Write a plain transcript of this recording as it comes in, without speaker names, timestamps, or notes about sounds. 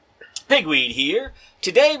Pigweed here.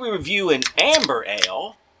 Today we review an amber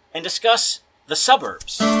ale and discuss the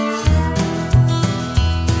Suburbs.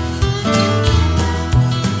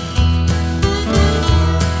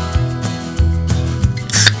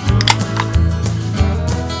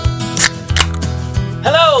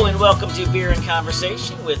 Hello and welcome to Beer and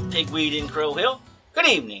Conversation with Pigweed and Crowhill. Good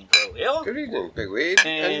evening, Crowhill. Good evening, Pigweed.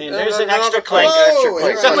 And there's an extra clink.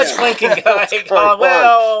 So much clinking going on.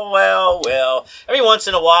 Well. Every once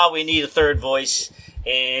in a while we need a third voice.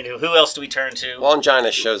 And who else do we turn to?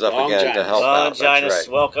 Longinus shows up again to help out. Longinus,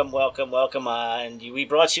 welcome. And we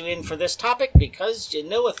brought you in for this topic because you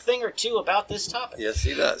know a thing or two about this topic. Yes,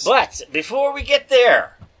 he does. But before we get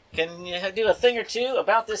there, can you do a thing or two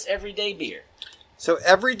about this everyday beer? So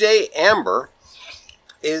Everyday Amber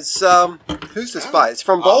is, who's this by? It's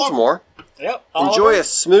from Baltimore. Yep. Enjoy a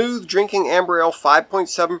smooth drinking amber ale,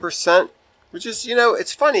 5.7%, which is,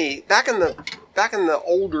 it's funny. Back in the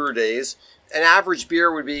older days, an average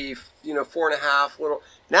beer would be, 4.5 little.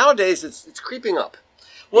 Nowadays, it's creeping up.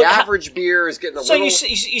 The average beer is getting a little. So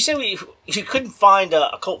you said you couldn't find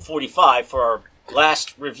a Colt 45 for our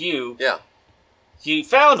last review. Yeah. You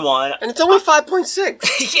found one. And it's only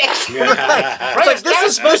 5.6. Yeah. Right.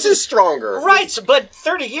 This is stronger. Right, but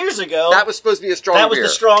 30 years ago... That was supposed to be a strong beer. That was the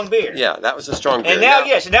strong beer. Yeah, that was a strong beer. And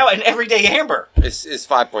now an everyday amber. Is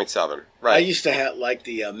 5.7. Right. I used to have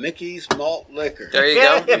the Mickey's malt liquor. There you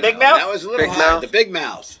go. Yeah, Big Mouth. That was a little Big high. Mouth. The Big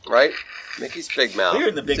Mouth. Right. Mickey's Big Mouth. We're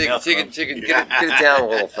in the Big Mouth. You can get it down a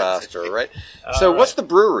little faster, right? So what's the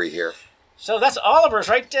brewery here? So that's Oliver's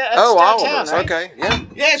right downtown, Oliver's. right? Okay, yeah.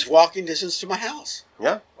 Yeah, it's walking distance to my house.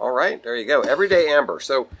 Yeah, all right. There you go. Everyday amber.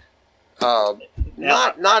 So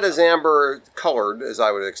not as amber colored as I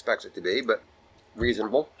would expect it to be, but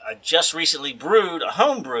reasonable. I just recently brewed a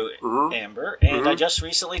home brew amber, and I just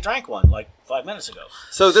recently drank one like 5 minutes ago.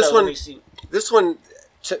 So this one,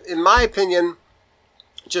 in my opinion,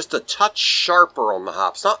 just a touch sharper on the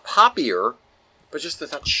hops. Not hoppier, but just a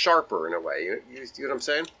touch sharper in a way. You see what I'm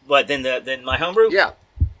saying? What, than my homebrew? Yeah.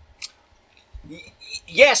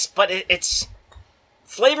 Yes, but it's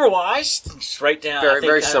flavor-wise, it's right down.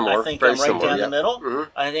 Very similar. I think very I'm right similar, down the middle.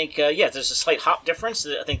 Mm-hmm. I think, there's a slight hop difference.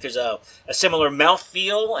 I think there's a similar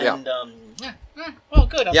mouthfeel. And, well,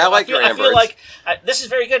 good. I like your amber. I feel like this is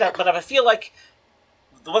very good, but I feel like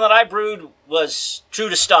the one that I brewed was true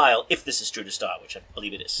to style, if this is true to style, which I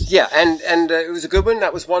believe it is. Yeah, and it was a good one.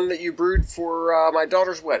 That was one that you brewed for my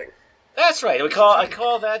daughter's wedding. That's right. I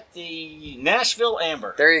call that the Nashville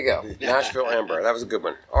Amber. There you go. Nashville Amber. That was a good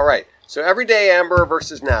one. All right. So Everyday Amber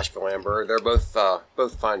versus Nashville Amber. They're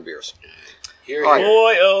both fine beers. Here.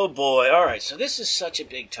 Boy, oh boy. All right. So this is such a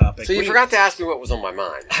big topic. So you forgot to ask me what was on my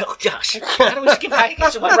mind. Oh, gosh. How do we skip right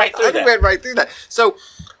through that? I went right through that. So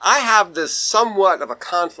I have this somewhat of a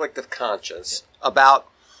conflict of conscience about,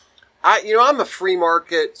 I'm a free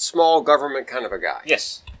market, small government kind of a guy.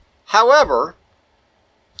 Yes. However,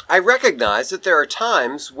 I recognize that there are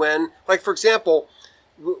times when, like, for example,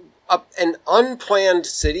 an unplanned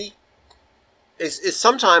city is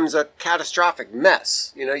sometimes a catastrophic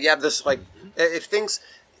mess. You have this,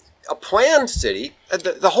 a planned city,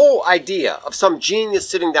 the whole idea of some genius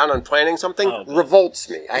sitting down and planning something revolts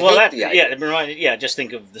me. I hate the idea. Just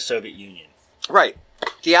think of the Soviet Union. Right.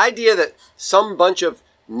 The idea that some bunch of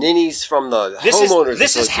ninnies from the homeowners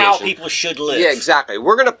This is how people should live. Yeah, exactly.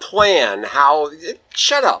 We're going to plan how.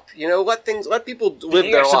 Shut up. Let people live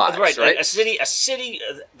their lives. Right. Like a city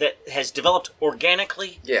that has developed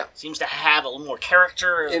organically. Yeah. Seems to have a little more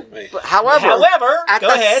character. However, at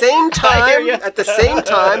the same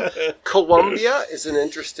time, Columbia is an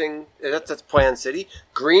interesting. That's a planned city.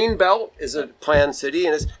 Greenbelt is a planned city,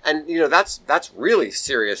 and that's really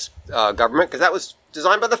serious government because that was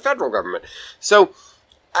designed by the federal government. So.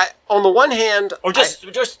 On the one hand, or just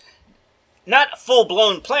not full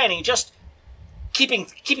blown planning, just keeping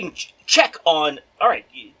check on. All right,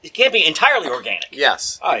 it can't be entirely organic.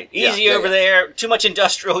 Yes. All right, easy over there. Too much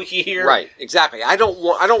industrial here. Right. Exactly. I don't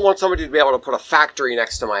want somebody to be able to put a factory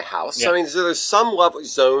next to my house. Yeah. So there's some level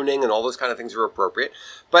zoning and all those kind of things are appropriate,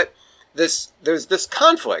 but there's this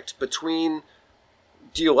conflict between: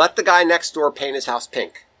 do you let the guy next door paint his house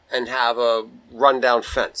pink and have a rundown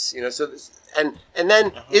fence? And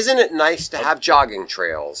then isn't it nice to have jogging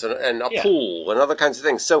trails and a pool and other kinds of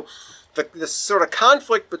things? So this sort of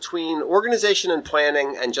conflict between organization and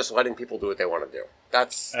planning and just letting people do what they want to do.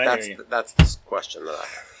 That's the question that I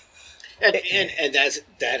have. And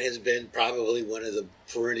that has been probably one of the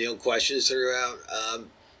perennial questions throughout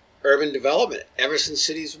urban development ever since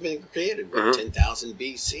cities have been created, 10,000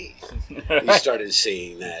 BC. We started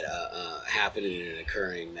seeing that happening and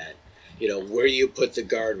occurring. That where you put the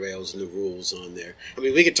guardrails and the rules on there. I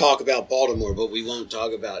mean, we could talk about Baltimore, but we won't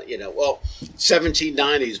talk about,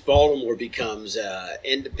 1790s, Baltimore becomes an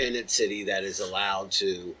independent city that is allowed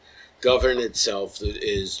to govern itself, that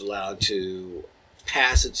is allowed to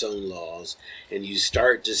pass its own laws, and you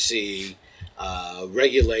start to see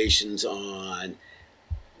regulations on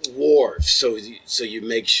wharves, so you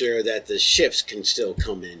make sure that the ships can still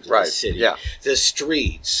come into the city. Yeah. The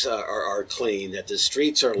streets are clean, that the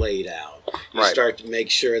streets are laid out. You Right. start to make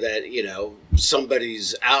sure that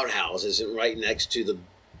somebody's outhouse isn't right next to the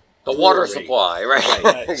water brewery. supply, right?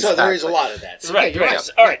 Right. So there is a lot of that. So, Right, you're right.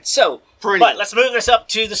 All right. So, Perennial. but let's move this up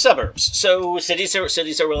to the suburbs. So cities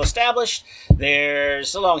are well established.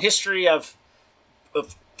 There's a long history of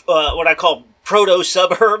what I call proto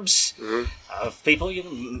suburbs, of people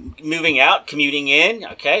moving out, commuting in.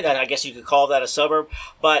 Okay, that I guess you could call that a suburb.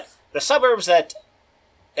 But the suburbs that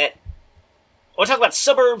we'll talk about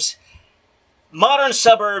suburbs. Modern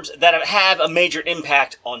suburbs that have a major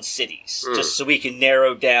impact on cities, just so we can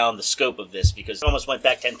narrow down the scope of this, because it almost went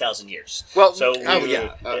back 10,000 years. Well,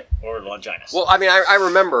 or Longinus. Well, I mean, I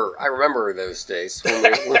remember those days when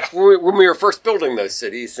we were first building those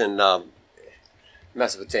cities in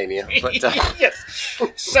Mesopotamia. But yes.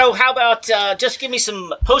 So how about just give me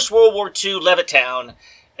some post-World War II Levittown,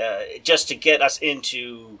 just to get us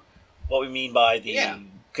into what we mean by the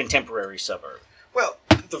contemporary suburb. Well,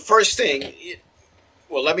 the first thing,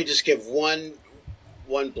 let me just give one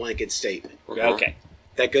blanket statement. Okay.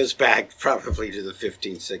 That goes back probably to the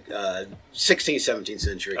 16th, 17th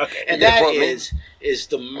century. Okay. And that is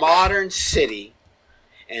the modern city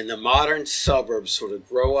and the modern suburbs sort of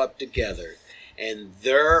grow up together, and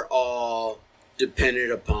they're all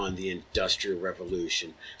dependent upon the Industrial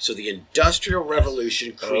Revolution. So the Industrial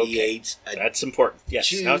Revolution creates That's important. Yes.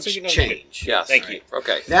 huge change. yes, Thank you.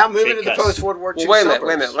 Okay. Now moving to the Because- post-World War II Well, wait a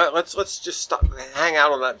suburbs. minute. Let's just stop. Hang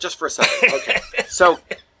out on that just for a second. Okay. So,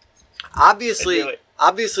 obviously, Do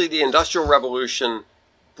it. the Industrial Revolution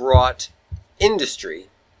brought industry.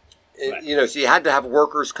 Right. So you had to have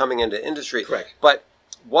workers coming into industry. Correct. But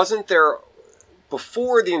wasn't there,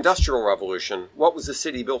 before the Industrial Revolution, what was the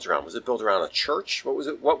city built around? Was it built around a church? What was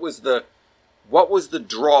it? What was the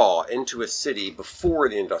draw into a city before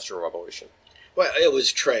the Industrial Revolution? Well, it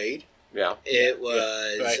was trade. Yeah. It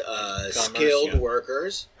was Right. skilled Commerce,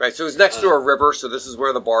 workers. Right. So it was next to a river, so this is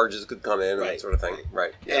where the barges could come in and that Right. sort of thing.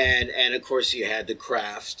 Right. Yeah. And of course you had the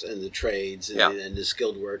crafts and the trades and the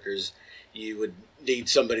skilled workers. You would need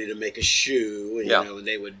somebody to make a shoe, and, and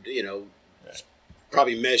they would,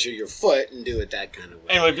 probably measure your foot and do it that kind of way.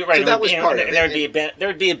 And it would be, right, So that was part of it. There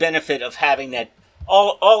would be a benefit of having that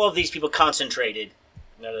all of these people concentrated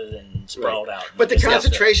rather than sprawled out. But the Just have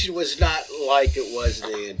concentration was not like it was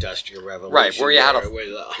in the Industrial Revolution. Right, where you had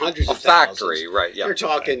hundreds a of factory, thousands. right, yeah. You're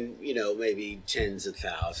talking, maybe tens of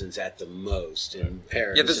thousands at the most in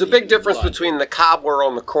Paris. Yeah, there's a and big even difference London. between the cobbler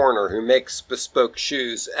on the corner who makes bespoke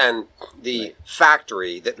shoes and the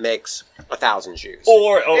factory that makes 1,000 shoes.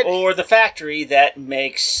 or the factory that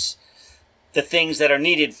makes the things that are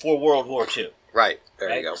needed for World War II. Right, there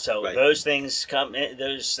Right? you go. So Right. those things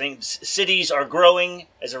cities are growing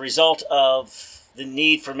as a result of the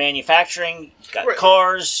need for manufacturing. You've got Right.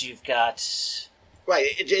 cars, you've got... Right,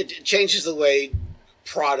 it changes the way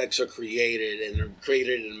products are created, and they're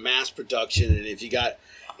created in mass production. And if you got,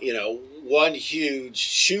 one huge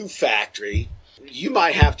shoe factory, you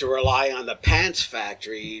might have to rely on the pants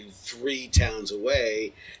factory 3 towns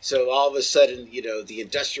away. So all of a sudden, the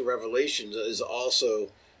Industrial Revolution is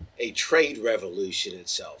also a trade revolution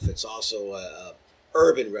itself. It's also a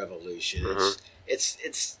urban revolution. Mhm.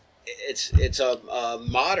 It's a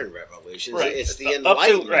modern revolution. Right. It's the up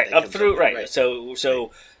Enlightenment. through, right, that up comes through, up, right. So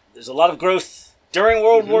there's a lot of growth during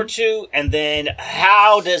World War II, and then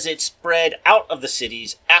how does it spread out of the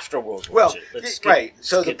cities after World War Well, II?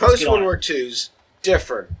 So the post-World War IIs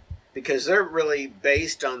differ because they're really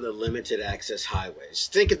based on the limited access highways.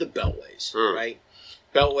 Think of the beltways, right?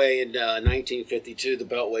 Beltway in 1952, the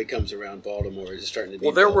beltway comes around Baltimore. It's starting to be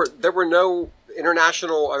Well, there were no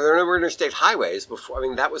interstate highways before. I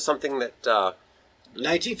mean, that was something that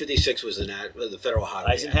 1956 was the Federal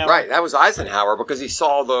Highway Act. Eisenhower? right. That was Eisenhower because he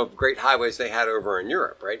saw the great highways they had over in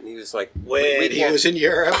Europe, right? And he was like, When he was in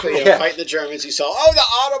Europe, fighting the Germans, he saw the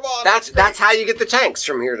Autobahn. That's how you get the tanks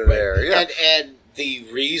from here to there. Yeah. And the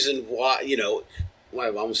reason why, I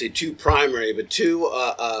won't say two primary, but two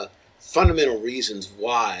fundamental reasons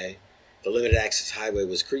why the limited access highway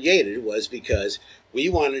was created was because we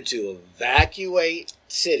wanted to evacuate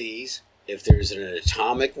cities if there's an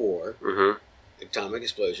atomic war, atomic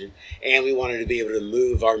explosion, and we wanted to be able to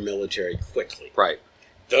move our military quickly. Right.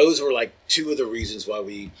 those were like two of the reasons why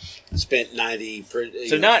we spent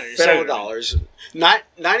federal dollars. Not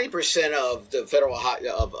 90% of the federal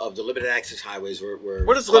of the limited access highways were.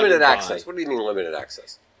 What is limited access? What do you mean limited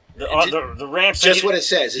access? The ramps. Just what it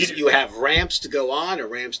says is you have ramps to go on or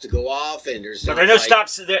ramps to go off, and there's but there are no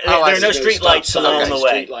stops. There are no street lights along the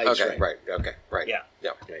way. Okay, right. Yeah.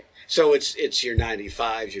 Okay. So it's your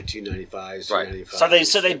 95s, your 295s, right. 295s.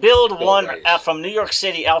 So they build one out from New York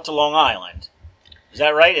City out to Long Island. Is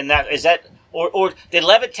that right? And that is that, or did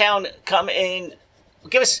Levittown come in?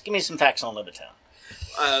 Give me some facts on Levittown.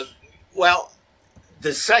 Well,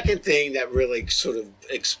 the second thing that really sort of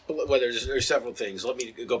there's several things. Let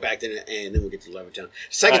me go back to and then we'll get to Levittown.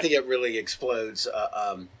 Second thing that really explodes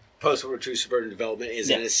post-World War II suburban development is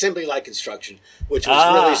an assembly-like construction, which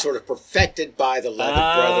was really sort of perfected by the Levitt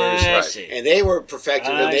brothers, and they were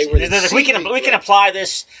perfected when they were. We can apply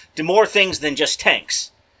this to more things than just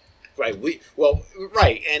tanks. Right.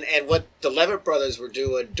 And what the Levitt brothers were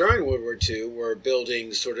doing during World War II were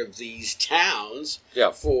building sort of these towns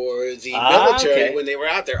for the military when they were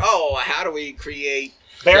out there. Oh, how do we create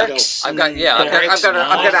barracks? I've got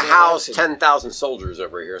to house 10,000 soldiers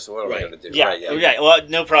over here. So what am I going to do? Yeah. Well,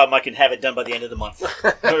 no problem. I can have it done by the end of the month.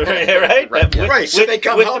 right. So they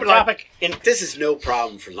come home and this is no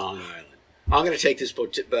problem for Long Island. I'm going to take this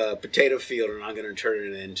potato field and I'm going to turn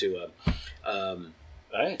it into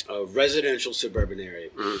a residential suburban area.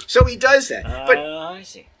 So he does that. But I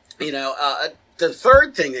see. The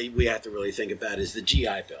third thing that we have to really think about is the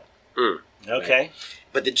GI Bill. Okay. Right?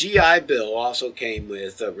 But the GI Bill also came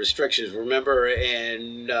with restrictions. Remember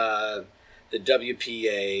in the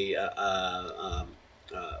WPA,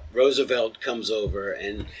 Roosevelt comes over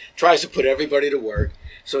and tries to put everybody to work.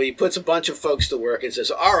 So he puts a bunch of folks to work and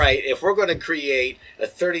says, all right, if we're going to create a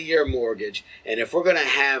 30-year mortgage and if we're going to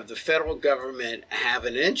have the federal government have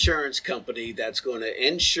an insurance company that's going to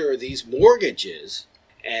insure these mortgages,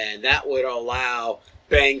 and that would allow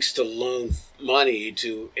banks to loan money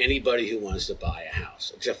to anybody who wants to buy a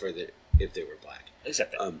house, except for if they were black.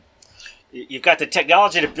 Except that. You've got the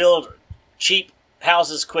technology to build cheap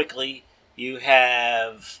houses quickly. You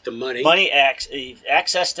have the money,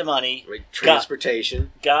 access to money,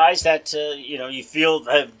 transportation, guys that you feel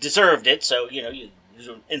have deserved it. So you're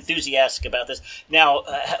enthusiastic about this. Now,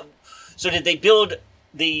 so did they build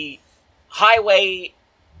the highway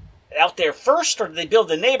out there first, or did they build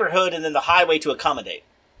the neighborhood and then the highway to accommodate?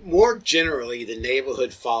 More generally, the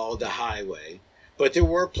neighborhood followed the highway, but there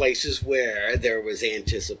were places where there was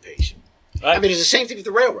anticipation. Right. I mean, it's the same thing with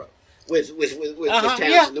the railroad. With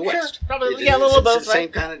towns in the West. Sure. Probably, a little of both, Same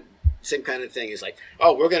kind of thing. It's like,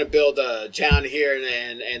 oh, we're going to build a town here,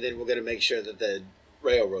 and then we're going to make sure that the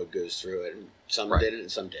railroad goes through it. And some did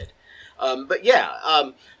and some did.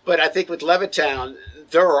 But I think with Levittown,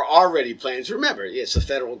 there are already plans. Remember, it's the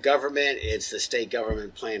federal government, it's the state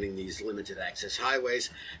government planning these limited access highways.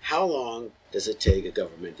 How long does it take a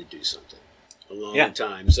government to do something? A long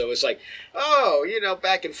time. So it's like,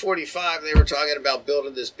 back in 45, they were talking about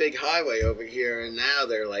building this big highway over here, and now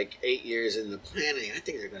they're like 8 years in the planning. I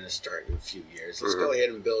think they're going to start in a few years. Let's go ahead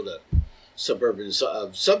and build a suburban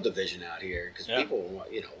subdivision out here because people will,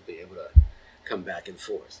 be able to come back and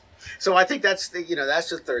forth. So I think that's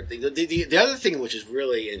the third thing. The other thing which is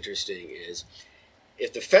really interesting is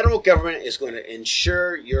if the federal government is going to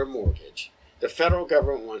insure your mortgage, the federal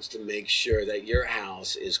government wants to make sure that your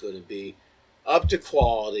house is going to be up to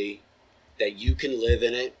quality, that you can live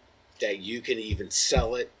in it, that you can even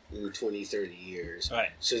sell it in 20, 30 years. Right.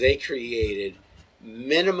 So they created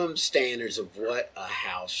minimum standards of what a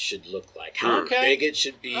house should look like, how big it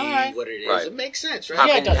should be, what it is. Right. It makes sense,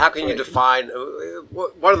 right? How can you define?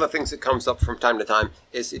 One of the things that comes up from time to time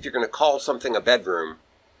is if you're going to call something a bedroom,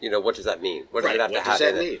 what does that mean? What does it have to have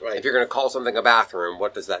in it? Right. If you're going to call something a bathroom,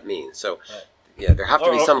 what does that mean? So, there have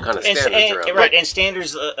to be some kind of standards around it. Right, and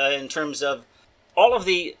standards in terms of all of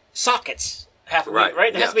the sockets have to be,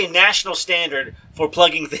 right? There has to be a national standard for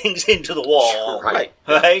plugging things into the wall. Right.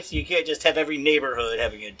 Right? You can't just have every neighborhood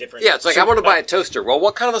having a different... Yeah, it's like, I want to buy a toaster. Well,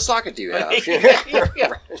 what kind of a socket do you have?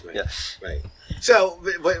 Right. So,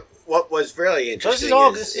 what was really interesting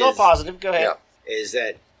this is all positive. Go ahead. Is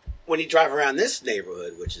that when you drive around this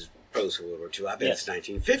neighborhood, which is post-World War II, I bet it's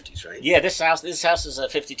 1950s, right? Yeah, this house is a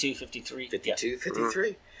 52, 53. 52,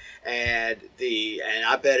 53. And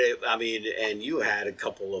I bet and you had a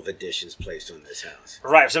couple of additions placed on this house.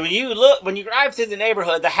 Right. So when you drive through the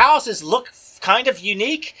neighborhood, the houses look kind of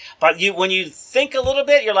unique, but when you think a little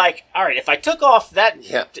bit, you're like, all right, if I took off that...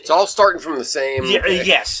 Yeah, it's all starting from the same...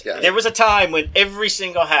 Yes. Yeah. There was a time when every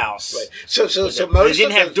single house... Right. So most they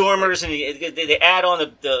didn't have dormers, and they add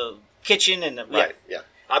on the kitchen and the... Right, yeah.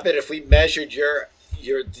 I bet if we measured your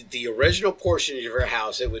the original portion of your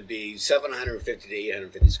house, it would be 750 to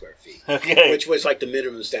 850 square feet. Okay. Which was like the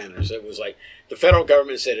minimum standards. It was like the federal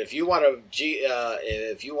government said, if you want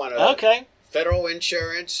Okay. federal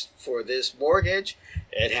insurance for this mortgage,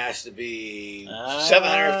 it has to be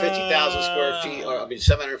 750,000 square feet, or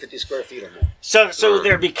 750 square feet or more. So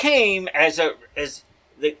there became as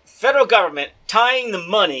the federal government tying the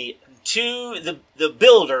money to the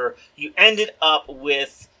builder, you ended up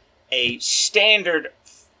with a standard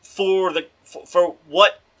for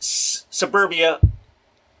what suburbia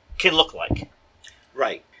can look like.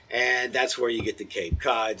 Right. And that's where you get the Cape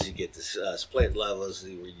Cods, you get the split levels,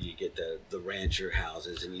 you get the rancher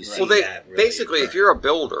houses, and you see that. Really basically, if you're a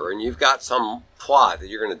builder and you've got some plot that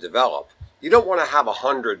you're going to develop, you don't want to have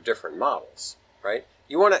 100 different models, right?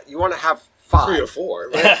 You want to have 5, 3 or 4,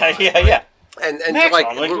 right? yeah. And Maximum. like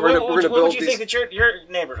we're going to build what would you these. think that your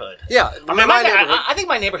neighborhood? Yeah, I mean, I think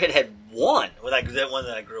my neighborhood had one. The one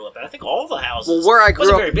that I grew up in. I think all the houses. Well, where I grew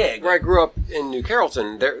wasn't up, very big. Where I grew up in New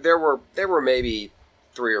Carrollton, there were maybe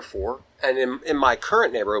 3 or 4, and in my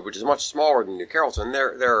current neighborhood, which is much smaller than New Carrollton,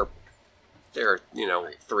 there are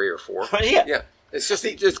 3 or 4. Yeah. It's just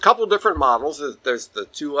there's a couple different models. There's the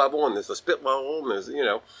 2-level and there's the split level, and there's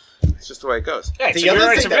it's just the way it goes. Right. So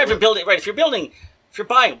if you're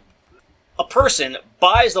buying, a person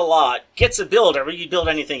buys the lot, gets a builder, you build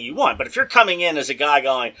anything you want. But if you're coming in as a guy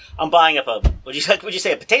going, I'm buying up would you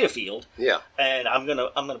say a potato field? Yeah. And I'm gonna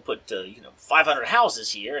put 500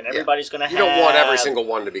 houses here, and everybody's gonna have. You don't want every single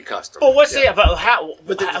one to be custom. Well, what was the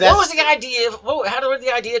idea? How did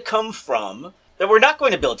the idea come from that we're not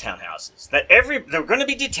going to build townhouses? That they're going to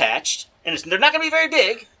be detached, and they're not going to be very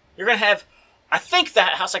big. You're going to have. I think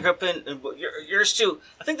that house I grew up in, yours too.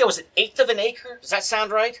 I think that was 1/8 of an acre. Does that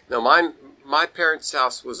sound right? No, my parents'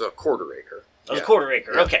 house was a 1/4 acre. It was a 1/4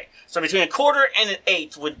 acre. Yeah. Okay, so between 1/4 and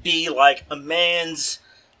 1/8 would be like a man's.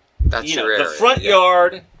 That's your area. The front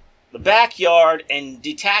yard, the backyard, and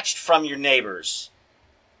detached from your neighbors.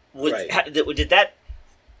 Did that?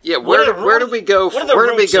 Yeah, where do we go? Where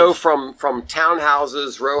do we go from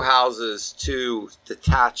townhouses, row houses to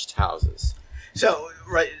detached houses? So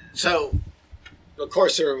of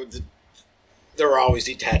course there were always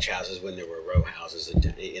detached houses when there were row houses and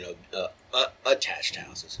attached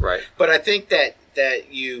houses. Right. But I think that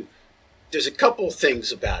there's a couple of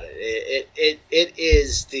things about it. It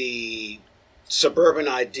is the suburban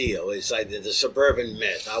ideal. It's like the suburban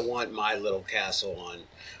myth. I want my little castle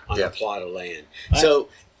on a plot of land. So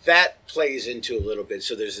that plays into a little bit.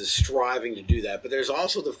 So there's this striving to do that. But there's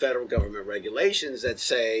also the federal government regulations that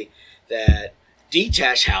say that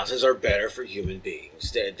detached houses are better for human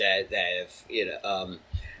beings. That if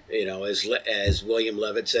as William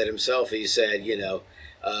Levitt said himself, he said,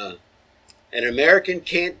 an American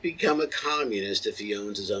can't become a communist if he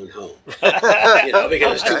owns his own home.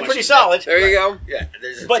 Because it's too much. Pretty solid. There you go. Yeah,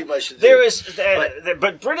 there's but too much to do. There is,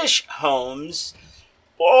 but British homes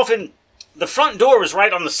often the front door was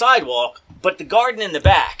right on the sidewalk, but the garden in the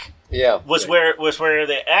back was where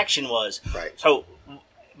the action was. Right. So.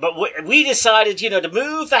 But we decided, to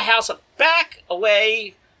move the house back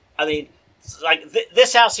away. I mean, like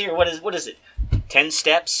this house here. What is it? 10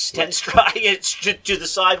 steps, 10 strides to the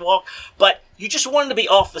sidewalk. But you just wanted to be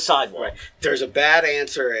off the sidewalk. Right. There's a bad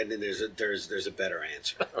answer, and then there's a better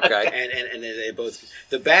answer. Okay. and they both.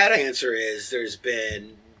 The bad answer is there's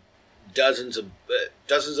been dozens of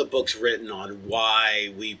books written on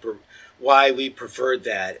why we preferred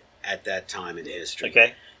that at that time in history.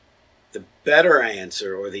 Okay. The better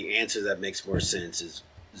answer, or the answer that makes more sense, is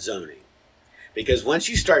zoning. Because once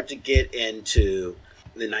you start to get into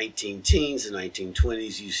the 19-teens, the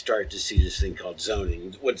 1920s, you start to see this thing called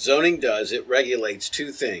zoning. What zoning does, it regulates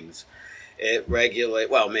 2 things. It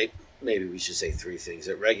regulates, maybe we should say 3 things.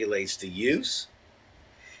 It regulates the use.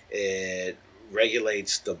 It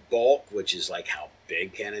regulates the bulk, which is like how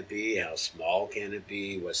big can it be, how small can it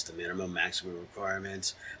be, what's the minimum, maximum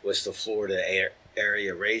requirements, what's the floor to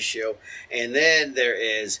area ratio, and then there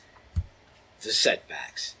is the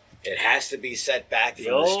setbacks. It has to be set back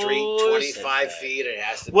from the street 25 feet. It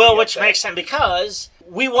has to be which makes sense because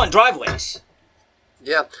we want driveways.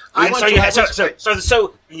 Yeah.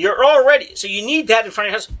 So you're already you need that in front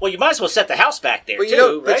of your house. Well, you might as well set the house back there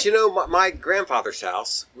too, right? But my grandfather's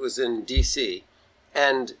house was in D.C.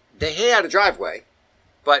 and they had a driveway,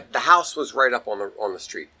 but the house was right up on the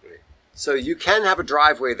street. So you can have a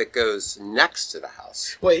driveway that goes next to the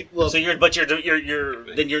house. So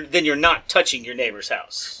you're not touching your neighbor's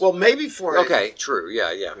house. Well, maybe for okay, true,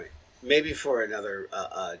 yeah. maybe for another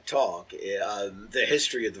talk, the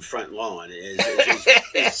history of the front lawn is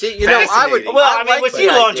See, you know, I would. Well, I mean, like with the you,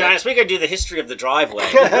 idea. Longinus, we could do the history of the driveway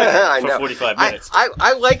I for know. 45 minutes.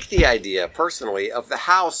 I like the idea, personally, of the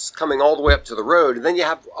house coming all the way up to the road, and then you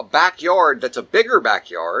have a backyard that's a bigger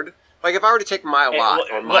backyard. Like, if I were to take my lot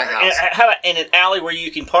or my house. How about in an alley where you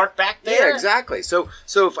can park back there? Yeah, exactly. So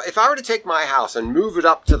if I were to take my house and move it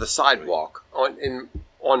up to the sidewalk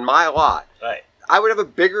on my lot, Right. I would have a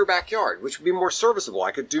bigger backyard, which would be more serviceable.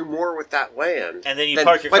 I could do more with that land. And then you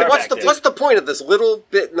park your car what's back the there. What's the point of this little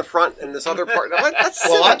bit in the front and this other part? That's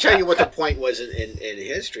Well, silly. I'll tell you what the point was in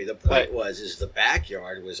history. The point is the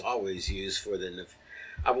backyard was always used for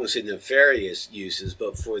I won't say nefarious uses,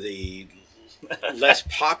 but for the less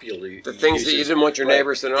popular the things that you didn't want your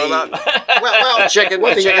neighbors to know about. Well, Chicken,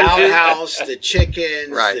 the chicken outhouse, the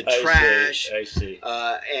chickens, Right. the trash. I see.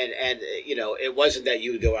 And you know, it wasn't that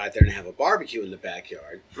you would go out there and have a barbecue in the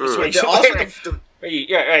backyard. Where But also where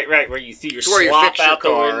you threw your where you slop fix your out the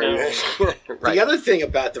car. window. Right. the other thing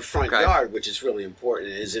about the front yard, which is really important,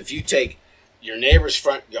 is if you take your neighbor's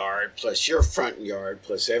front yard plus your front yard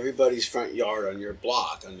plus everybody's front yard on your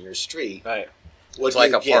block, on your street, Right. It's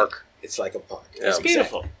like a park. It's like a park. Yeah. It's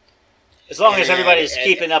beautiful. As long as everybody's And-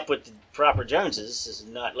 keeping up with the proper Joneses, is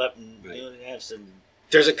not letting you have some.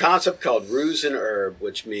 There's a concept called ruse and herb,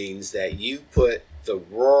 which means that you put the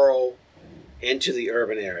rural into the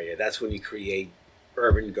urban area. That's when you create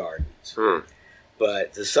urban gardens.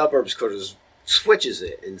 But the suburbs sort of switches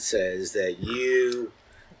it and says that you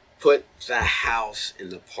put the house in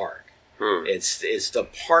the park. It's the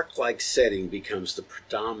park-like setting becomes the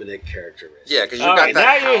predominant characteristic. Yeah, because you've All got right,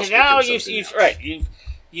 that now house.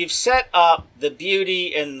 you've set up the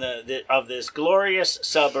beauty and of this glorious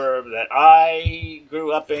suburb that I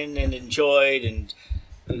grew up in and enjoyed, and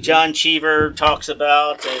John Cheever talks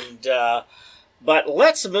about. And but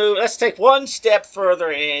let's take one step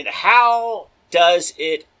further. And how does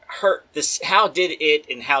it hurt this? How did it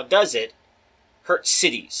and how does it hurt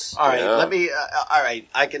cities? All right, Yeah. let me. All right,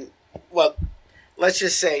 I can. Well, let's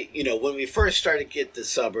just say, you know, when we first started to get the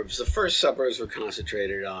first suburbs were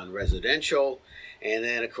concentrated on residential, and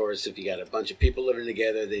then of course, if you got a bunch of people living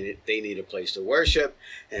together, they need a place to worship,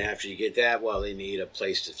 and after you get that, well, they need a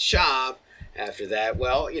place to shop. After that,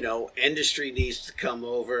 well, you know, industry needs to come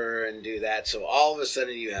over and do that. So all of a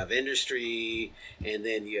sudden, you have industry, and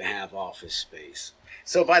then you have office space.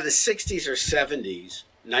 So by the 60s or 70s,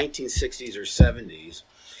 1960s or 70s,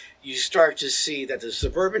 you start to see that the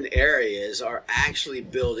suburban areas are actually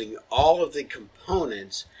building all of the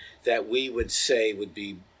components that we would say would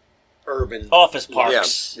be urban Office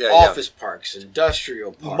parks, office parks,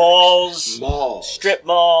 industrial parks, malls, strip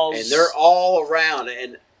malls, and they're all around.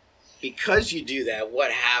 And because you do that,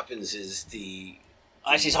 what happens is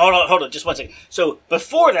I see. Hold on, just one second. So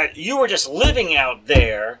before that, you were just living out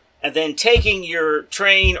there, and then taking your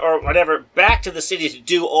train or whatever back to the city to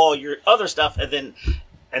do all your other stuff,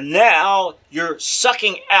 and now you're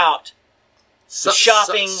sucking out the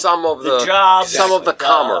shopping, some of the jobs, some of the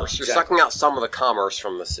commerce. You're Exactly. sucking out some of the commerce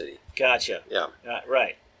from the city. Gotcha. Yeah.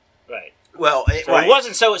 Right. well, So it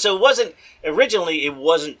wasn't. So it wasn't originally. It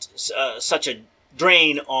wasn't such a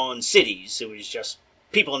drain on cities. It was just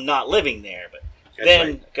people not living there. But That's then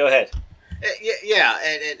right. go ahead. Yeah,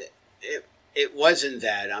 and it wasn't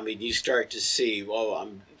that. I mean, you start to see. Well,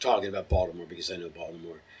 I'm talking about Baltimore because I know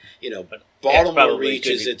Baltimore. You know, But Baltimore probably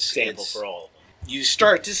reaches a good its example for all of them. You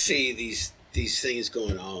start to see these things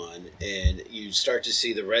going on, and you start to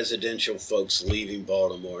see the residential folks leaving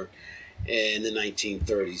Baltimore in the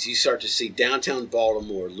 1930s. You start to see downtown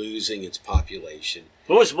Baltimore losing its population.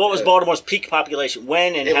 What was Baltimore's peak population?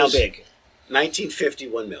 When and It how was big?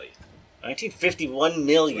 1951 million. 1951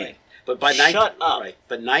 million. Right. But by Shut up. Right.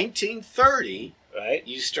 But 1930, Right.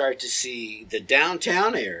 you start to see the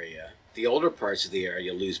downtown area, the older parts of the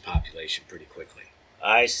area, lose population pretty quickly.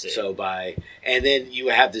 I see. So and then you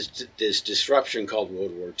have this disruption called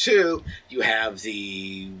World War II. You have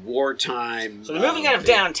the wartime. So they're moving out of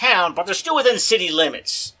downtown, but they're still within city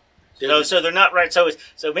limits. So they're not right. So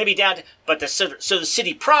maybe down, but the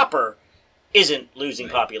city proper isn't losing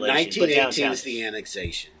population. 1918 but is the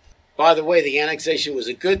annexation. By the way, the annexation was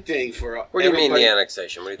a good thing for. What do you mean the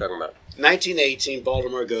annexation? What are you talking about? 1918,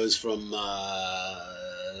 Baltimore goes from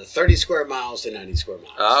 30 square miles to 90 square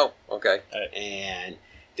miles. Oh, okay. And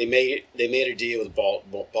they made a deal with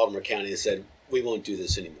Baltimore County and said, we won't do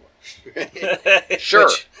this anymore. Sure.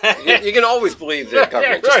 You can always believe their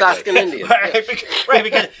government. Just ask an Indian. right,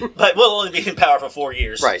 because but we'll only be in power for 4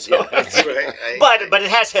 years. Right, So, yeah. That's right. but it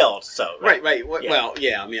has held. So Right. Yeah. Well,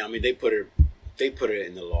 yeah. I mean, they put it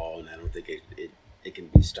in the law, and I don't think it can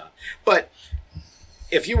be stopped. But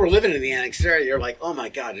if you were living in the annexed area, you're like, oh my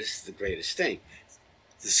God, this is the greatest thing.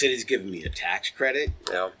 The city's giving me a tax credit.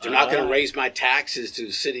 Yeah. They're not going to raise my taxes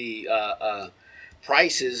to city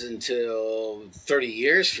prices until 30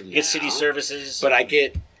 years from now. Get city services. But I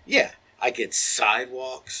get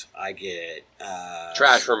sidewalks. I get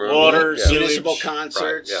Trash removal. Water, Yeah. municipal sewage.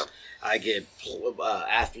 concerts. Right, I get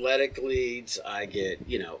athletic leads. I get,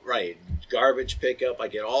 garbage pickup. I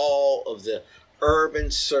get all of the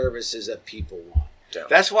urban services that people want. Yeah.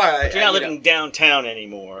 That's why You're not living downtown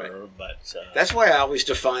anymore, Right. but that's why I always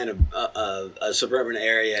define a suburban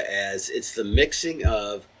area as it's the mixing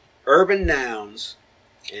of urban nouns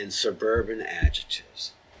and suburban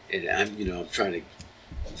adjectives. And I'm trying to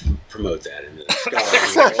promote that in the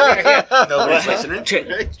scholarly world. Nobody's listening.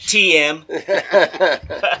 TM.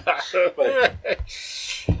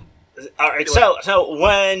 All right.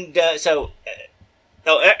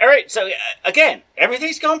 All right. So again,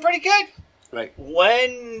 everything's going pretty good. Right.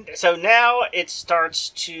 So now it starts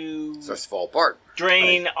to fall apart.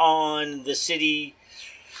 drain on the city.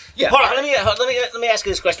 Yeah. Hold on, let me ask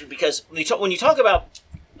you this question, because when you talk about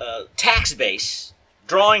tax base,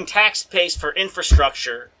 drawing tax base for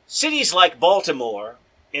infrastructure, cities like Baltimore,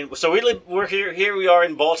 and so we're here we are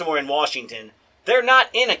in Baltimore and Washington. They're not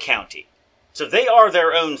in a county, so they are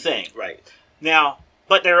their own thing. Right. Now,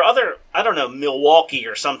 but there are other, I don't know, Milwaukee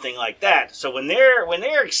or something like that. So when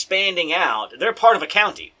they're expanding out, they're part of a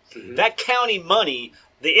county. Mm-hmm. That county money,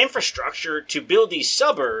 the infrastructure to build these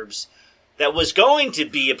suburbs that was going to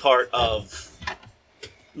be a part of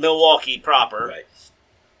Milwaukee proper, Right.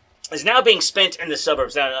 is now being spent in the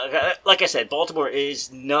suburbs. Now, like I said, Baltimore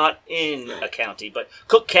is not in a county, but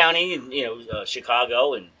Cook County and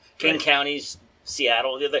Chicago and King Right. counties,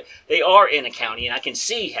 Seattle, they are in a county, and I can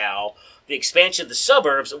see how the expansion of the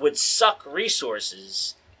suburbs would suck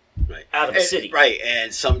resources out of the city. Right,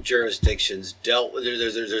 and some jurisdictions dealt with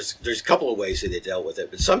there's a couple of ways that they dealt with it,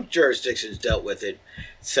 but some jurisdictions dealt with it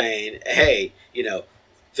saying, hey, your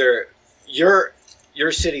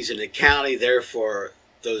city's in the county, therefore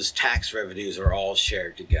those tax revenues are all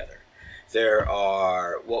shared together. There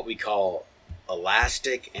are what we call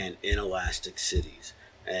elastic and inelastic cities.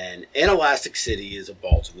 An inelastic city is a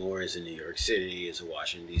Baltimore, is a New York City, is a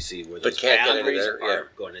Washington, D.C., where those boundaries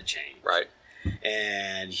aren't going to change. Right.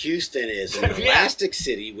 And Houston is an elastic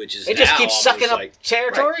city, which is it just now keeps sucking up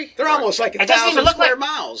territory. Right. They're almost like It doesn't even 1,000 look square like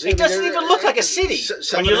miles. It doesn't even look like a city.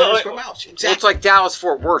 700 square miles. Exactly. Well, it's like Dallas,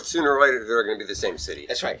 Fort Worth. Sooner or later, they're going to be the same city.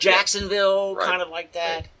 That's right. Jacksonville, Right. kind of like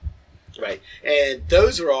that. Right. And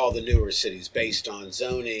those are all the newer cities based on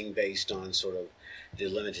zoning, based on sort of the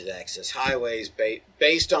limited access highways,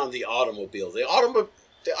 based on the automobile. The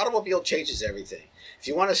automobile changes everything. If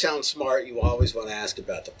you want to sound smart, you always want to ask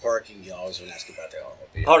about the parking. You always want to ask about the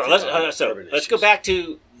automobile. Hold on, let's go back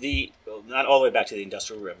to not all the way back to the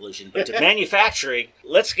Industrial Revolution, but to manufacturing.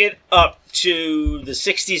 Let's get up to the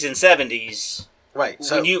 60s and 70s. Right.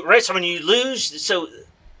 So when you lose,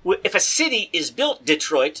 if a city is built,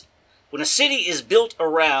 Detroit, when a city is built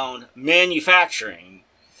around manufacturing,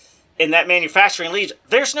 and that manufacturing leaves,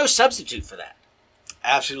 there's no substitute for that.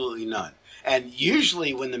 Absolutely none. And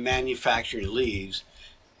usually when the manufacturing leaves,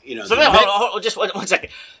 So hold on, just one second.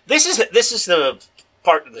 This is the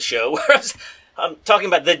part of the show where I'm talking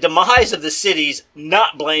about the demise of the cities,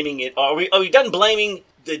 not blaming it. Are we done blaming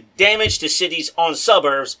the damage to cities on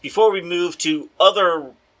suburbs before we move to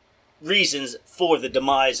other reasons for the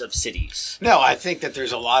demise of cities? No, I think that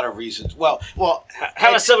there's a lot of reasons. Well,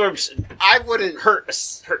 how do suburbs I wouldn't hurt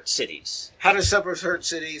cities? How do suburbs hurt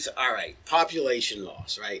cities? All right, population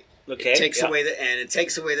loss, right? Okay, It takes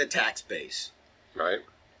away the tax base. Right.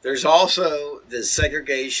 There's also the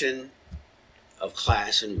segregation of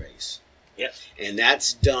class and race. Yep. And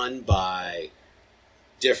that's done by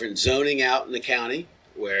different zoning out in the county,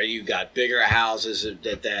 where you got bigger houses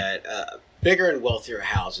bigger and wealthier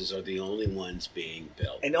houses are the only ones being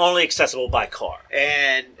built. And only accessible by car.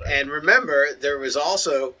 And remember, there was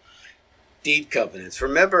also deed covenants.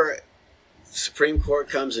 Remember, the Supreme Court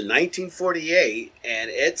comes in 1948, and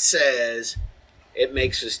it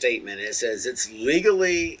makes a statement. It says it's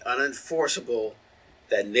legally unenforceable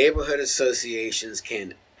that neighborhood associations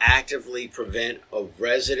can actively prevent a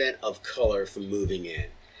resident of color from moving in.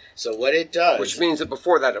 So what it does... Which means that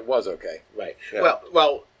before that it was okay. Right. Yeah.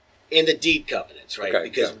 Well, in the deed covenants, right? Okay,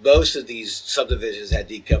 because yeah. most of these subdivisions had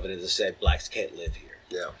deed covenants that said blacks can't live here.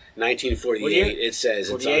 Yeah. 1948, it says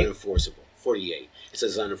 48? it's unenforceable. 48, it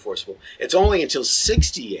says unenforceable. It's only until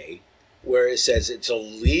 68 where it says it's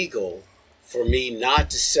illegal for me not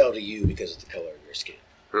to sell to you because of the color of your skin.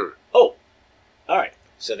 Oh, all right.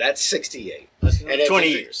 So that's 68. That's And if 20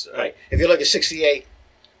 you- years. Right. If you look at 68,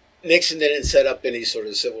 Nixon didn't set up any sort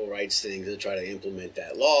of civil rights thing to try to implement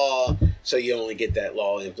that law, so you only get that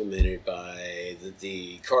law implemented by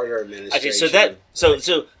the Carter administration. Okay,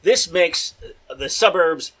 so this makes the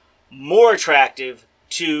suburbs more attractive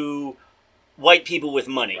to white people with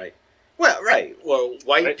money. Right. Well, right. Well,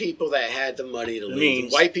 white Right. people that had the money to leave,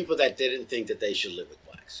 Means- white people that didn't think that they should live with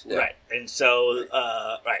blacks. Yeah. Right, and so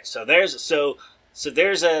so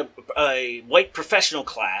there's a white professional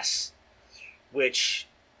class which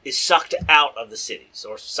is sucked out of the cities,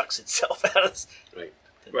 or sucks itself out of. Right.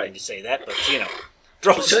 Didn't Right. mean to say that, but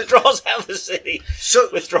draws out of the city, So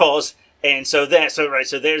withdraws, and so there's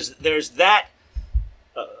that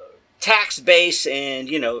tax base and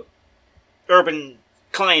urban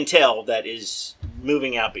clientele that is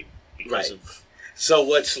moving out because Right. of. So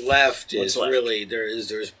what's left What's is left? really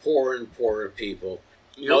there's poorer and poorer people.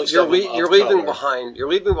 You're Most of them leaving of color. behind. You're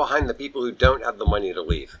leaving behind the people who don't have the money to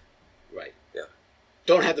leave. Right. Yeah.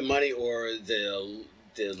 Don't have the money or the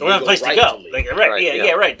They don't have a legal place right to go. leave. Right, Right, yeah,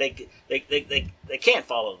 yeah. right. They can't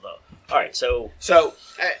follow though. All right, so So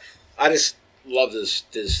I just love this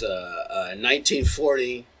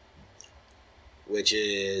 1940, which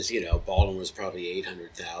is Baltimore was probably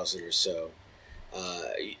 800,000 or so.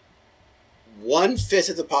 1/5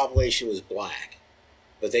 of the population was black,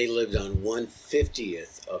 but they lived on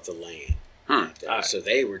 1/50th of the land. out there. All right. So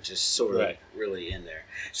they were just sort of Right. really in there.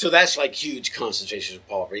 So that's like huge concentration of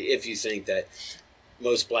poverty. If you think that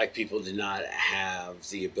most black people did not have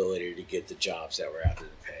the ability to get the jobs that were out there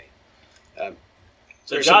to pay.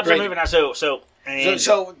 So There's jobs some are great- moving out.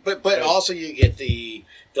 But also you get the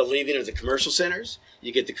leaving of the commercial centers.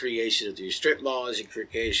 You get the creation of your strip malls, your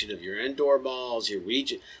creation of your indoor malls, your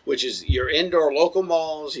region, which is your indoor local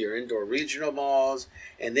malls, your indoor regional malls,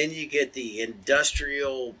 and then you get the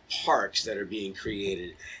industrial parks that are being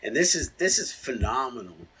created. And this is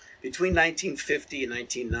phenomenal. Between 1950 and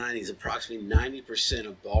 1990s, approximately 90%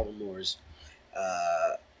 of Baltimore's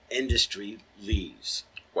industry leaves.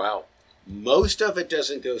 Wow. Most of it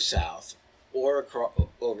doesn't go south or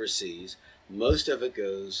overseas. Most of it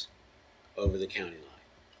goes over the county line,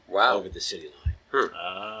 Wow. over the city line.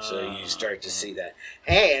 So you start to Ah. see that,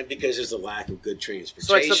 and because there's a lack of good transportation.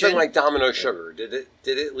 So like something like Domino Sugar, did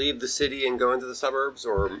it leave the city and go into the suburbs,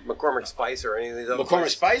 or McCormick Spice, or any of these other McCormick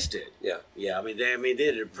places? Spice did. Yeah. Yeah, I mean they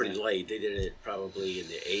did it pretty late. They did it probably in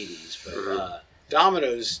the 80s, but Mhm.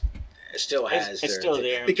 Domino's still It's has still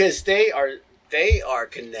there. because they are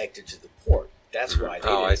connected to the port. That's why they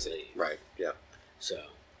Oh, I didn't see. leave. Right. Yeah. So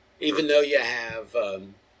even though you have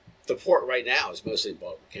the port right now is mostly in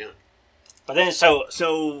Baltimore County. But then, so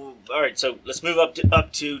all right. So let's move up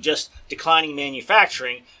to just declining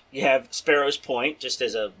manufacturing. You have Sparrows Point, just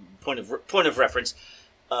as a point of reference.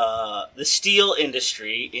 The steel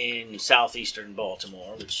industry in southeastern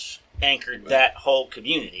Baltimore, which anchored that whole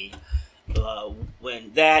community,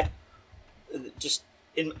 when that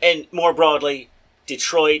and more broadly,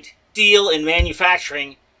 Detroit, steel and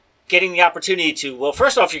manufacturing, getting the opportunity to, well,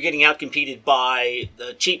 first off, you're getting outcompeted by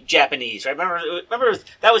the cheap Japanese, right? Remember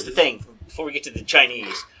that was the thing before we get to the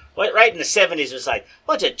Chinese. Right in the 70s, it was like a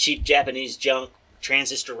bunch of cheap Japanese junk,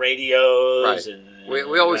 transistor radios. Right. And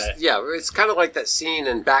We always it's kind of like that scene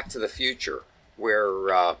in Back to the Future where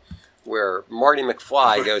Marty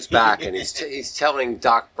McFly goes back and he's telling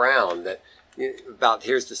Doc Brown that about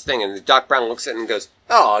here's this thing, and Doc Brown looks at it and goes,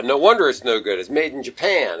 "Oh, no wonder it's no good. It's made in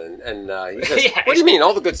Japan." And he says, Yeah. "What do you mean?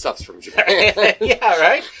 All the good stuff's from Japan."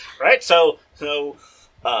 Yeah, right. So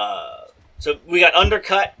we got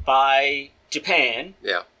undercut by Japan.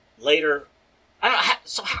 Yeah. Later, I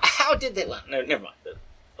don't know. How did they? Well, no, never mind.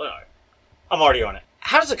 All right. I'm already on it.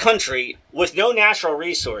 How does a country with no natural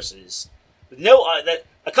resources,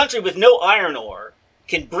 a country with no iron ore,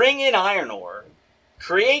 can bring in iron ore,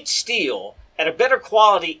 create steel at a better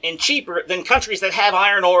quality and cheaper than countries that have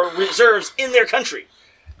iron ore reserves in their country?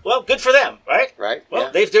 Well, good for them, right? Right.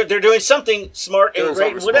 Well, yeah. they're doing something smart and Doing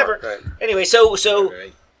great and something whatever. smart, right. Anyway, so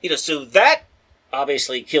Right. so that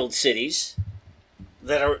obviously killed cities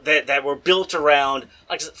that were built around,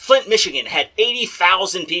 like Flint, Michigan had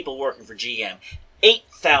 80,000 people working for GM.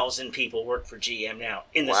 8,000 people work for GM now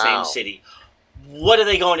in the Wow. same city. What are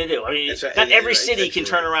they going to do? I mean, That's right. not every Right, city that's can right.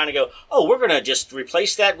 turn around and go, "Oh, we're going to just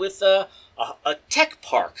replace that with a tech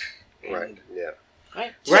park." Right. And- Yeah.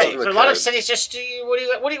 Right. Right. So a lot of cities just, what are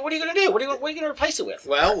you going to do? What are you going to replace it with?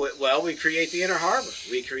 Well, we create the inner harbor.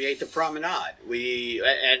 We create the promenade.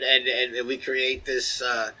 And we create this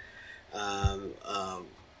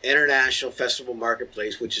international festival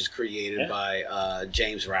marketplace, which is created by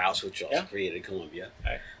James Rouse, which also created Columbia.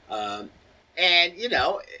 Right. And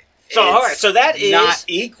So, all right, so that is not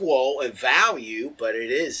equal in value, but it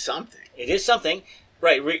is something. It is something.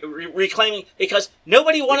 Right, reclaiming, because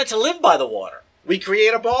nobody wanted to live by the water. We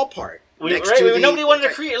create a ballpark. Nobody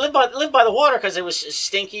wanted to live by the water because it was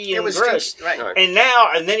stinky and gross. Right. And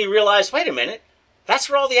then he realized, wait a minute, that's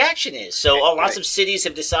where all the action is. So lots of cities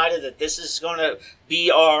have decided that this is going to be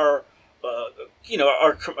our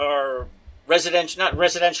residential, not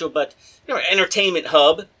residential, but entertainment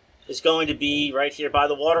hub is going to be right here by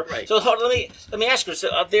the water. Right. So let me ask you. So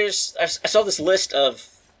I saw this list of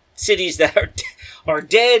cities that are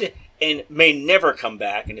dead and may never come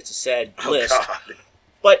back, and it's a sad list. God.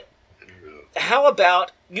 But how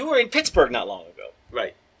about, you were in Pittsburgh not long ago,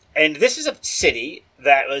 Right. and this is a city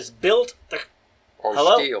that was built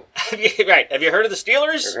On steel. Right. Have you heard of the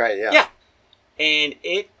Steelers? Right, yeah. Yeah. And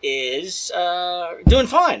it is doing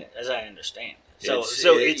fine, as I understand.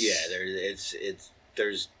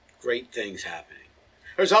 There's great things happening.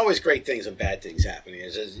 There's always great things and bad things happening.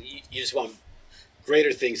 You just want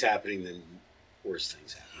greater things happening than worse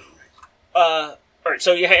things happening. Right? All right.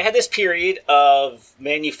 So you had this period of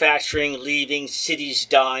manufacturing leaving, cities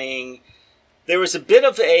dying. There was a bit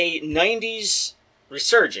of a 90s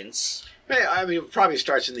resurgence. I mean, it probably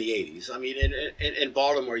starts in the 80s. I mean, in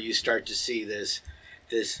Baltimore, you start to see this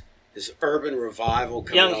urban revival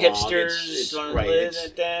coming Young along. hipsters want to live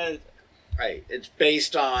at that. Right. It's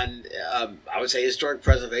based on, I would say historic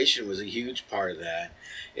preservation was a huge part of that.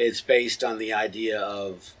 It's based on the idea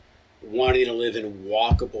of wanting to live in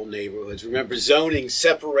walkable neighborhoods. Remember, zoning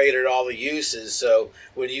separated all the uses, so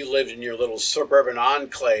when you lived in your little suburban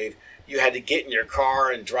enclave, you had to get in your car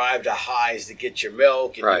and drive to Highs to get your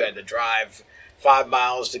milk, and you had to drive 5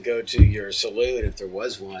 miles to go to your saloon if there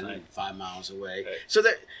was one, 5 miles away. Right. So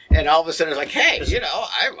that, and all of a sudden it's like, hey,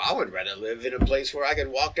 I would rather live in a place where I could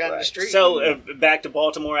walk down the street. So back to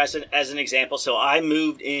Baltimore as an example. So I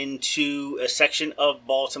moved into a section of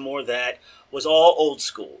Baltimore that was all old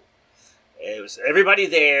school. It was everybody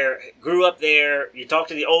there, grew up there. You talk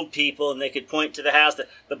to the old people, and they could point to the house.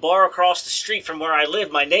 The bar across the street from where I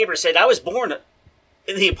live, my neighbor said, I was born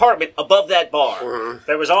in the apartment above that bar. Mm-hmm.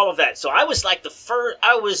 There was all of that. So I was like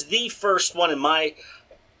I was the first one in my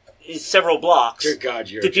several blocks to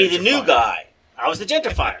be the new guy. I was the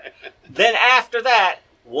gentrifier. Then after that,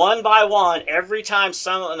 one by one, every time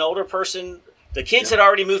an older person, the kids had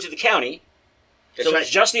already moved to the county. That's so right. It's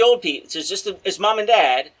just the old people. It's just it's mom and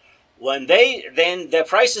dad. When their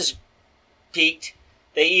prices peaked,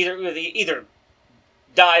 they either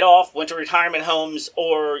died off, went to retirement homes,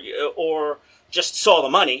 or just saw the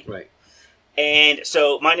money. Right. And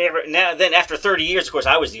so my neighbor then after 30 years, of course,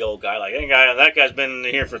 I was the old guy. Like, that guy's been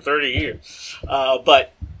here for 30 years.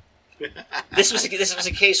 But this was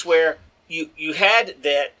a case where you had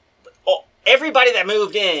that everybody that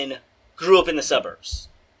moved in grew up in the suburbs,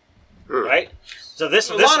 right? So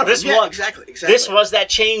this was that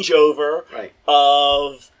changeover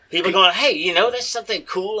of people going, hey, there's something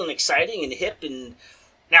cool and exciting and hip. And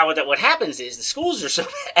now what happens is the schools are so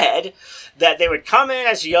bad that they would come in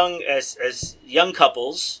as young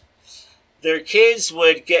couples. Their kids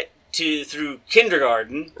would get through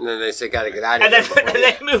kindergarten, and then they say, "Got to get out of here," and then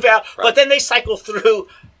they move out. Right. But then they cycle through.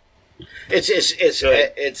 It's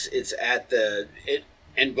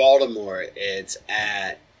in Baltimore. It's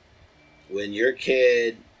at when your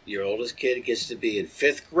oldest kid gets to be in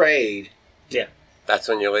 5th grade. Yeah, that's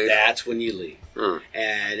when you leave. That's when you leave,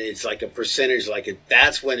 and it's like a percentage.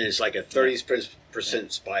 That's when it's like a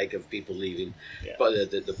 30% spike of people leaving,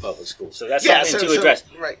 the public schools. So that's something to address.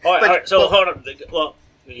 Right. All right. So hold on. Well,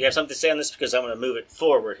 you have something to say on this because I'm going to move it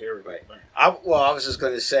forward here. Right. I was just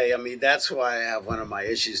going to say. I mean, that's why I have one of my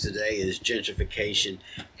issues today is gentrification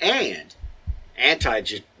and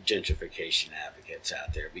anti-gentrification advocates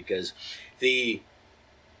out there, because the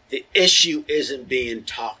issue isn't being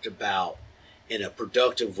talked about in a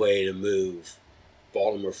productive way to move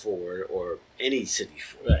Baltimore forward or any city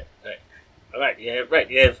forward. Right. All right. Yeah. Right.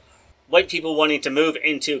 You have white people wanting to move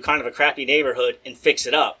into kind of a crappy neighborhood and fix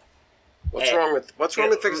it up. What's wrong with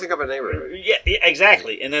fixing up a neighborhood? Yeah,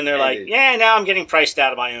 exactly. And then they're like, now I'm getting priced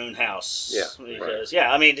out of my own house. Yeah. Because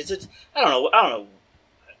I mean, it's I don't know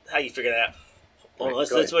how you figure that out. Well,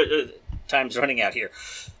 that's what time's running out here.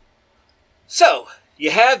 So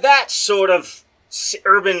you have that sort of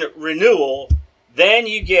urban renewal. Then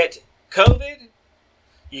you get COVID.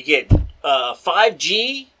 You get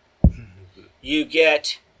 5G. You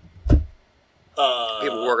get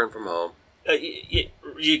people working from home.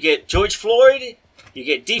 You get George Floyd. You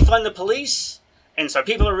get defund the police. And so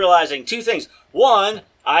people are realizing two things. One,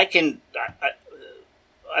 I can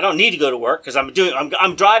I don't need to go to work because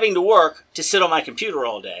I'm driving to work to sit on my computer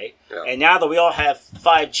all day. Yeah. And now that we all have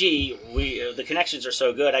 5G, the connections are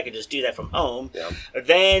so good I can just do that from home. Yeah.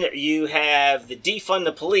 Then you have the defund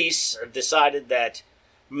the police have decided that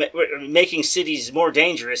making cities more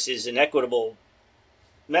dangerous is an equitable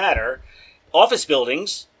matter. Office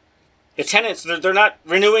buildings, the tenants, they're not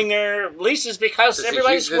renewing their leases because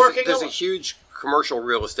everybody's working. There's a huge commercial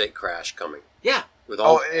real estate crash coming. Yeah. With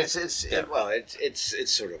all, it's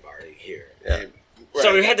sort of already here. Yeah. And,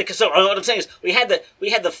 So what I'm saying is we had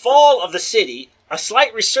the fall of the city, a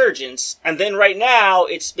slight resurgence, and then right now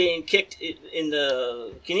it's being kicked in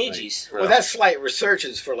the Kenichis. Right. Well, that slight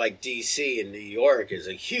resurgence for like D.C. and New York is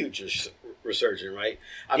a huge resurgence, right?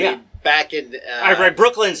 I mean, back in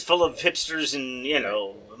Brooklyn's full of hipsters and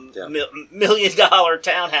 $1 million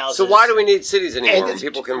townhouses. So why do we need cities anymore when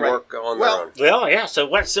people can work on their own? Well, yeah. So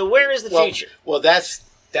where is the future? Well, that's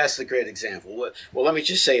the great example. Well, let me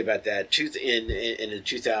just say about that. In the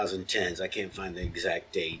 2010s, I can't find the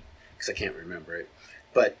exact date because I can't remember it.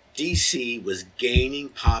 But D.C. was gaining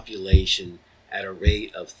population at a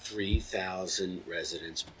rate of 3,000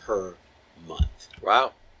 residents per month.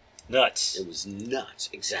 Wow. Nuts. It was nuts.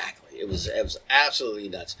 Exactly. It was absolutely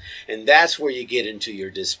nuts. And that's where you get into your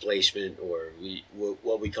displacement or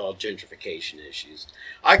what we call gentrification issues.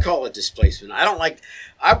 I call it displacement. I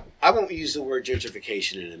won't use the word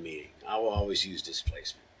gentrification in a meeting. I will always use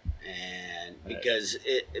displacement. And because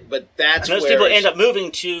most people end up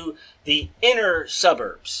moving to the inner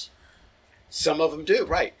suburbs. Some of them do,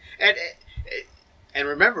 right. And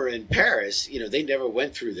remember in Paris, they never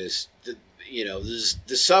went through this.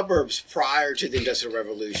 The suburbs prior to the Industrial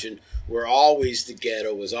Revolution were always the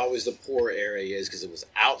ghetto, was always the poor areas because it was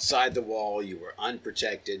outside the wall. You were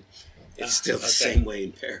unprotected. It's still the same way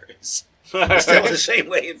in Paris. It's still the same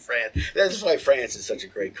way in France. That's why France is such a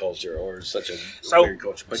great culture or such a weird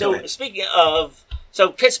culture. But speaking of,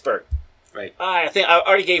 Pittsburgh, right? I think I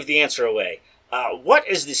already gave the answer away. What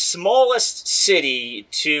is the smallest city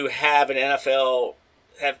to have an NFL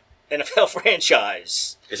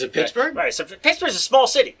franchise? Is it Pittsburgh? Right. So Pittsburgh is a small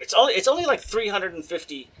city. It's only like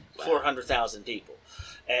 350, 400,000 people,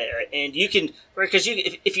 and you can because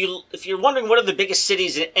if you're wondering what are the biggest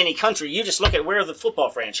cities in any country, you just look at where are the football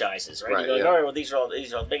franchises, right? You go, all right, well these are all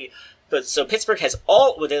the big. But so Pittsburgh has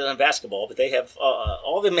they don't have basketball, but they have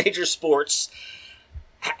all the major sports.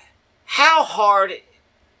 How hard?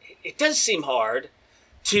 It does seem hard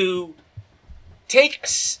to take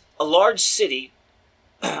a large city.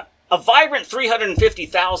 A vibrant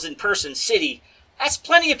 350,000 person city, that's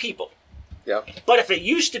plenty of people. Yeah. But if it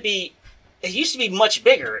used to be much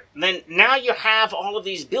bigger, then now you have all of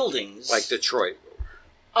these buildings. Like Detroit.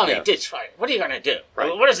 Oh, yeah. Detroit. What are you going to do?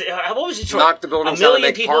 Right. What is it? What was Detroit? Knock the buildings $1 million down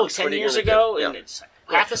and make people parks. 10 years ago, and it's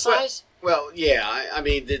half the size? Well, yeah. I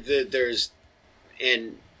mean, there's,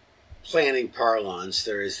 in planning parlance,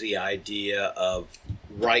 there is the idea of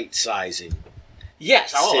right-sizing.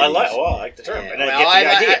 Yes, I like the term. And I get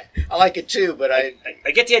the idea. I like it too, but I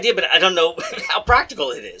get the idea, but I don't know how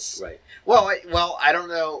practical it is. Right. Well, I don't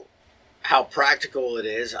know how practical it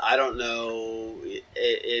is. I don't know.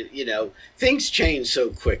 Things change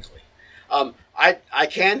so quickly. I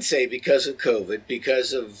can say because of COVID,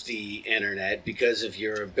 because of the internet, because of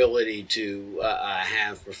your ability to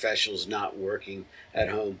have professionals not working at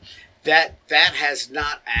home, that has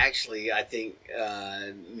not actually, I think,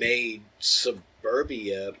 made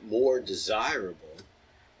suburbia more desirable,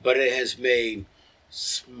 but it has made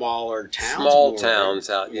smaller towns more out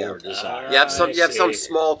desirable. You have some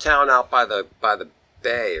small town out by the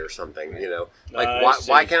bay or something,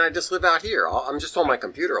 why can't I just live out here? I'm just on my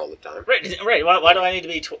computer all the time. Right. Why do I need to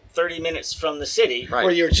be 30 minutes from the city? Right. Or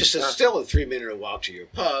you're just still a 3-minute walk to your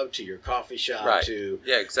pub, to your coffee shop, to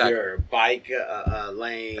your bike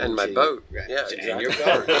lane. And my boat. And your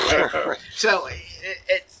boat. So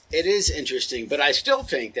it is interesting, but I still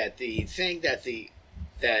think that the thing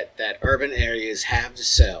that urban areas have to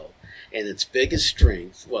sell and its biggest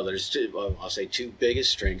strength, I'll say two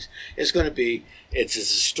biggest strengths, is going to be its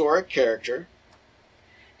historic character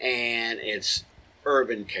and its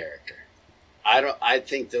urban character. I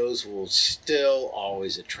think those will still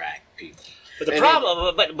always attract people. But the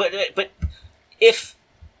problem, but if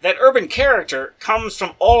that urban character comes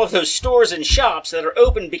from all of those stores and shops that are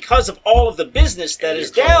open because of all of the business that is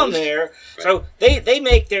down there. Right. So they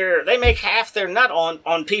make half their nut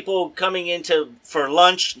on people coming for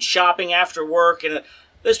lunch and shopping after work, and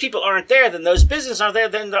those people aren't there. Then those businesses aren't there.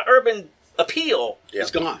 Then the urban appeal it's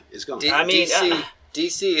gone.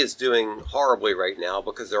 DC is doing horribly right now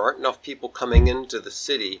because there aren't enough people coming into the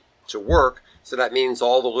city to work So that means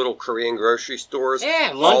all the little Korean grocery stores,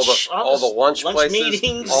 Yeah, lunch, all the lunch places,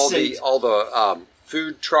 meetings, all the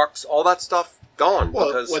food trucks, all that stuff gone. Well,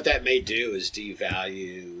 because what that may do is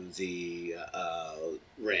devalue the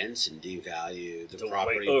rents and devalue the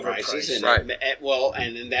property prices, and right.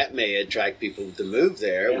 and then that may attract people to move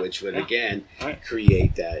there, which would again Right.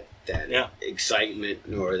 create that excitement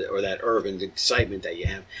or that urban excitement that you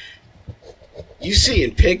have. You see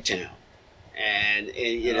in Pigtown, and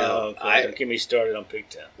you know, get me started on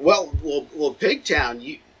Pigtown. Well,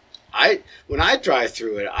 Pigtown. When I drive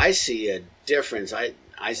through it, I see a difference. I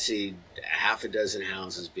see half a dozen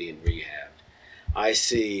houses being rehabbed. I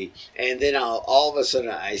see, and then all of a sudden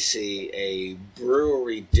I see a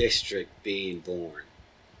brewery district being born,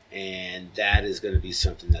 and that is going to be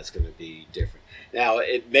something that's going to be different. Now,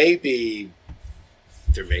 there may be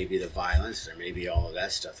the violence, there may be all of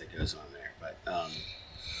that stuff that goes on there, but.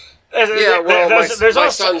 My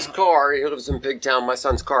son's car, he lives in Pigtown, my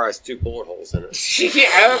son's car has 2 bullet holes in it.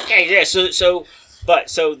 Yeah, okay, yeah, so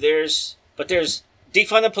there's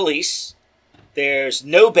defund the police, there's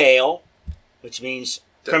no bail, which means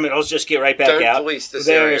criminals just get right back don't out. Police this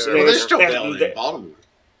There's still bail in Baltimore.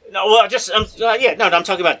 No, well, I'm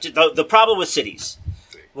talking about the problem with cities.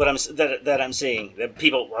 What I'm seeing, that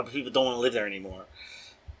people don't want to live there anymore,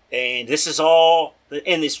 and this is all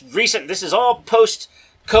This is all post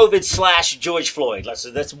COVID / George Floyd.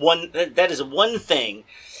 So that's one. That is one thing.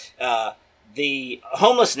 The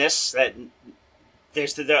homelessness that.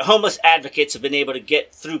 The homeless advocates have been able to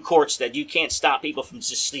get through courts that you can't stop people from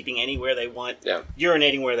just sleeping anywhere they want,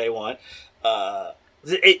 urinating where they want.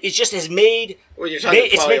 It just has made... Well, you're talking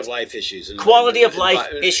quality of life issues. Quality of life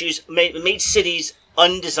issues made cities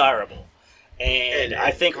undesirable. And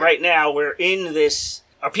I think right now we're in this...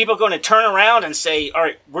 Are people going to turn around and say, all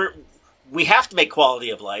right, we have to make quality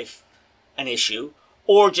of life an issue,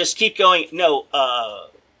 or just keep going, no,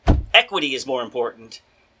 equity is more important,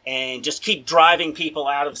 and just keep driving people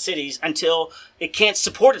out of cities until it can't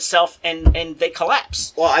support itself and they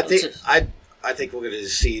collapse. Well, I think we're going to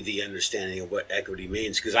see the understanding of what equity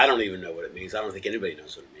means, because I don't even know what it means. I don't think anybody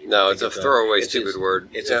knows what it means. No, it's a throwaway, stupid word.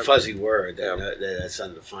 It's a fuzzy word that's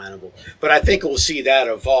undefinable. But I think we'll see that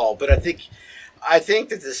evolve. But I think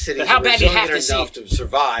that the city is resilient enough to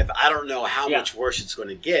survive. I don't know how much worse it's going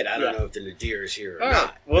to get. I don't know if the nadir is here or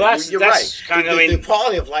not. Well, you're right. Kind of, the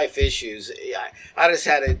quality of life issues. I just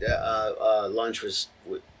had a lunch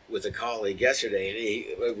with a colleague yesterday,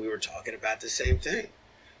 and we were talking about the same thing.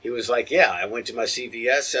 He was like, I went to my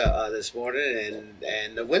CVS this morning,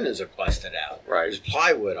 and the windows are busted out. Right. There's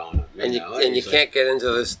plywood on them. And you can't get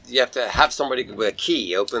into this. You have to have somebody with a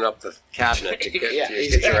key open up the cabinet to get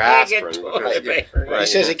your aspirin. He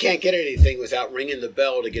says he can't get anything without ringing the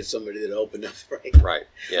bell to get somebody to open up. Right.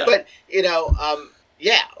 Yeah. But,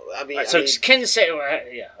 Ken said,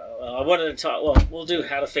 I wanted to talk. Well, we'll do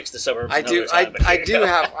how to fix the suburbs. I do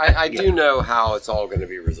know how it's all going to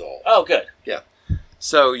be resolved. Oh, good. Yeah.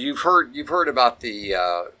 So you've heard about the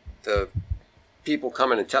people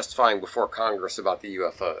coming and testifying before Congress about the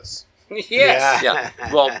UFOs. Yes. Yeah.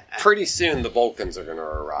 Well, pretty soon the Vulcans are going to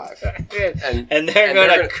arrive, and they're going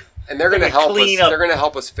to help us. They're going to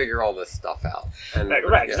help us figure all this stuff out. And,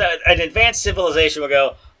 right. Yeah. An advanced civilization will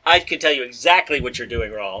go, I can tell you exactly what you're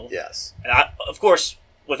doing wrong. Yes. And of course,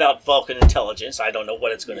 without Vulcan intelligence, I don't know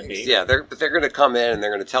what it's going to be. Yeah, they're going to come in and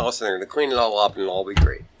they're going to tell us, and they're going to clean it all up, and it'll all be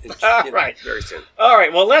great. Right. Very soon. All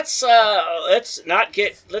right. Well, let's not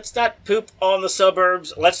poop on the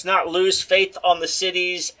suburbs. Let's not lose faith on the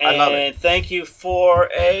cities. And I love it. Thank you for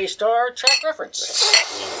a Star Trek reference.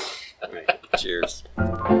 Cheers.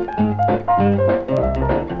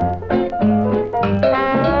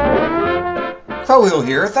 Crowhill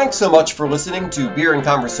here. Thanks so much for listening to Beer and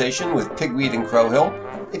Conversation with Pigweed and Crowhill.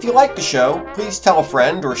 If you like the show, please tell a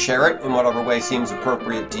friend or share it in whatever way seems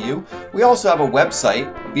appropriate to you. We also have a website,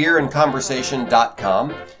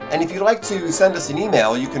 beerandconversation.com. And if you'd like to send us an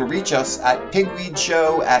email, you can reach us at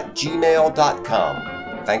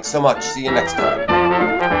pigweedshow@gmail.com. Thanks so much. See you next time.